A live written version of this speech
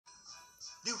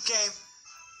You can't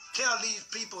tell these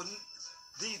people,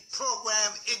 these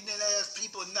programmed, ignorant ass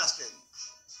people, nothing.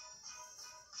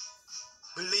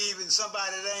 Believe in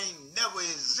somebody that ain't never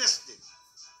existed.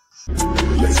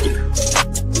 Let's get it.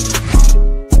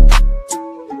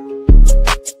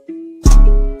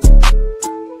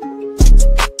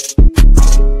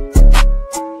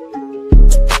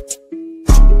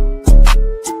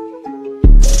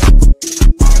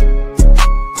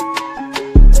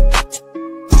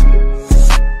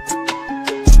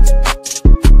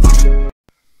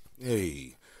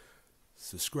 Hey,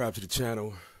 subscribe to the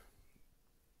channel.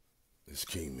 It's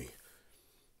King Me.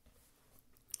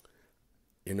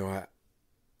 You know,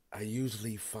 I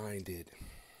usually find it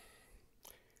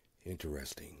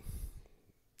interesting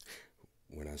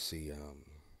when I see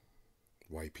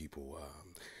white people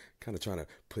kind of trying to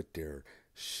put their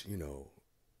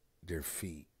their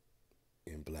feet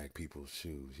in black people's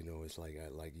shoes. You know, it's like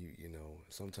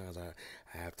sometimes I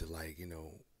have to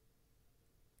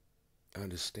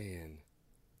understand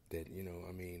that,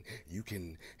 I mean, you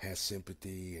can have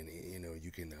sympathy and,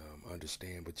 you can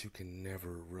understand, but you can never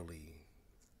really,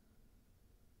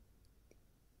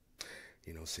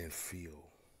 feel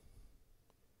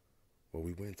what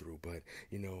we went through. But,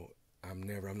 I'm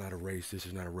not a race. This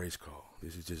is not a race call.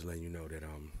 This is just letting you know that,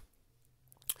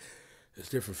 it's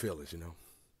different feelings,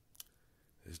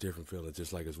 It's different feelings,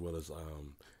 just like as well as,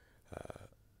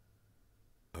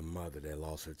 a mother that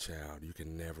lost her child. You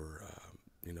can never,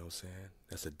 you know what I'm saying?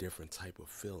 That's a different type of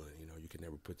feeling. You can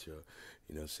never put your,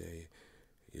 your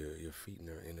feet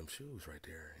in them shoes right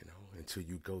there, until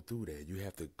you go through that. You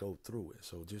have to go through it.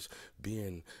 So just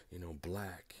being,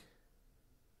 black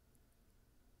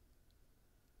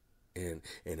and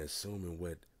assuming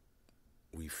what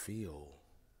we feel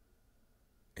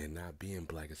and not being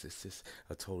black, it's just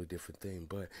a totally different thing.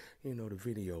 But, the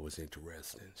video was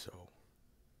interesting, so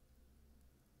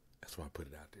that's why I put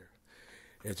it out there.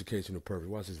 Educational purpose.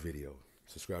 Watch this video.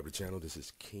 Subscribe to the channel. This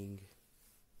is King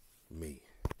Me.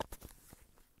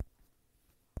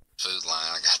 Food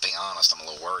line. I gotta be honest, I'm a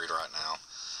little worried right now.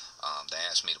 They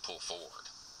asked me to pull forward,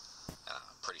 and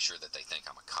I'm pretty sure that they think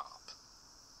I'm a cop.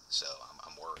 So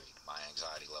I'm worried. My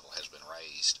anxiety level has been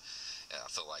raised, and I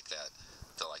feel like that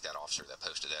officer that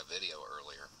posted that video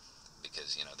earlier,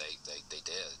 because they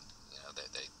did.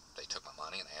 They took my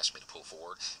money and asked me to pull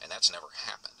forward, and that's never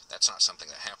happened. That's not something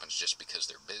that happens just because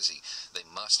they're busy. They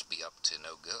must be up to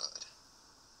no good.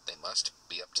 They must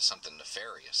be up to something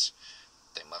nefarious.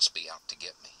 They must be out to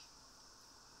get me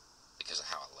because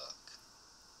of how I look.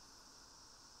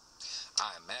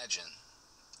 I imagine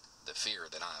the fear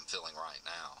that I am feeling right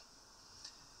now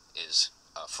is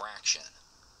a fraction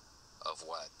of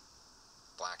what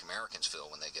black Americans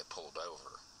feel when they get pulled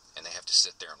over and they have to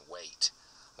sit there and wait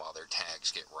while their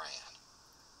tags get ran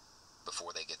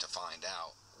before they get to find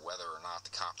out whether or not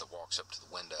the cop that walks up to the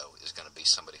window is going to be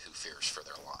somebody who fears for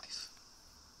their life.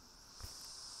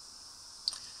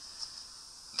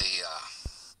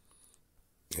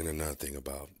 And another thing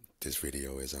about this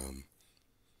video is, I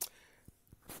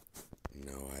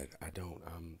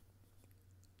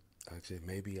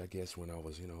guess when I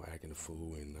was, acting a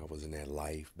fool and I was in that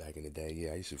life back in the day,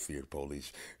 yeah, I used to fear the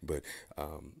police, but,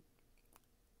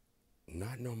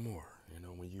 not no more.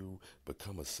 When you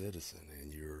become a citizen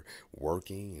and you're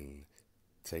working and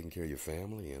taking care of your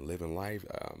family and living life,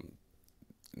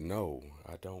 no,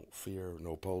 I don't fear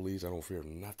no police. I don't fear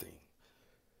nothing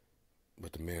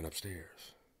but the man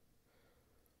upstairs.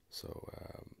 So,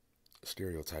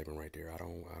 stereotyping right there. I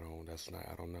don't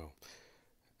know.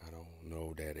 I don't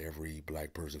know that every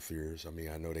black person fears. I mean,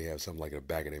 I know they have something like in the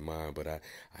back of their mind, but I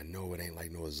know it ain't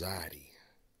like no anxiety.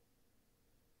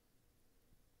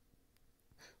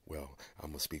 Well,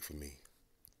 I'm going to speak for me,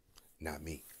 not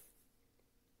me.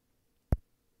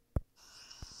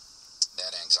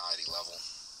 That anxiety level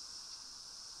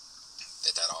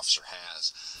that officer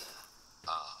has,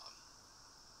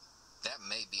 that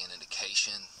may be an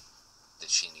indication that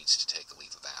she needs to take a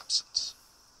leave of absence.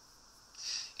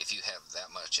 If you have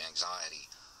that much anxiety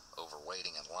over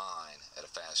waiting in line at a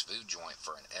fast food joint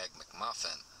for an Egg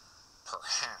McMuffin,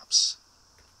 perhaps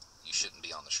you shouldn't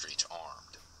be on the streets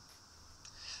armed.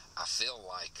 I feel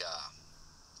like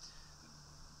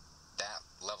that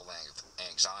level of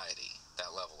anxiety,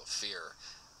 that level of fear,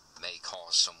 may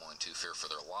cause someone to fear for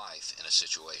their life in a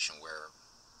situation where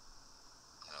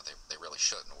they really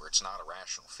shouldn't, where it's not a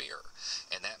rational fear,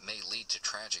 and that may lead to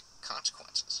tragic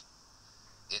consequences.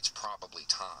 It's probably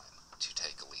time to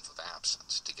take a leave of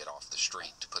absence, to get off the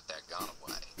street, to put that gun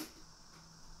away.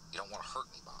 You don't want to hurt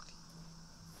anybody.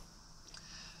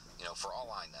 For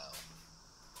all I know,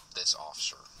 this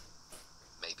officer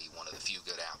may be one of the few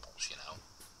good apples,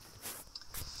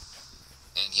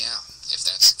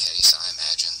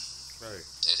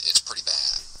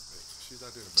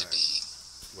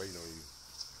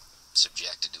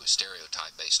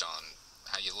 based on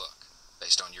how you look,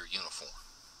 based on your uniform.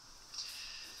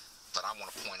 But I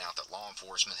want to point out that law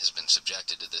enforcement has been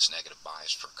subjected to this negative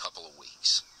bias for a couple of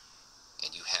weeks.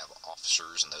 And you have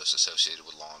officers and those associated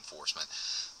with law enforcement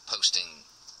posting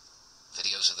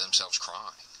videos of themselves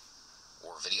crying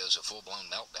or videos of full-blown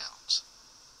meltdowns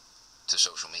to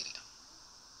social media.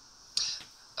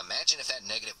 Imagine if that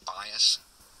negative bias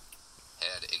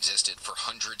had existed for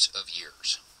hundreds of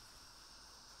years.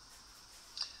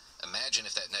 Imagine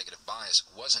if that negative bias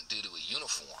wasn't due to a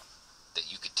uniform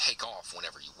that you could take off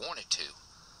whenever you wanted to,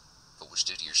 but was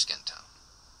due to your skin tone.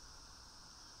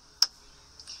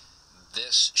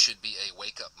 This should be a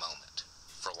wake-up moment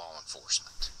for law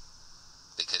enforcement,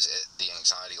 because the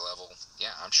anxiety level,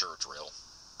 yeah, I'm sure it's real.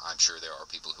 I'm sure there are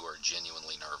people who are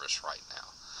genuinely nervous right now,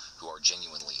 who are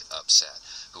genuinely upset,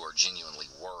 who are genuinely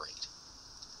worried.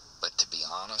 But to be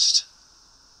honest,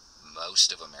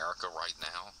 most of America right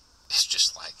now is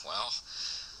just like, well,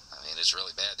 I mean, it's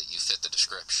really bad that you fit the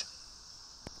description.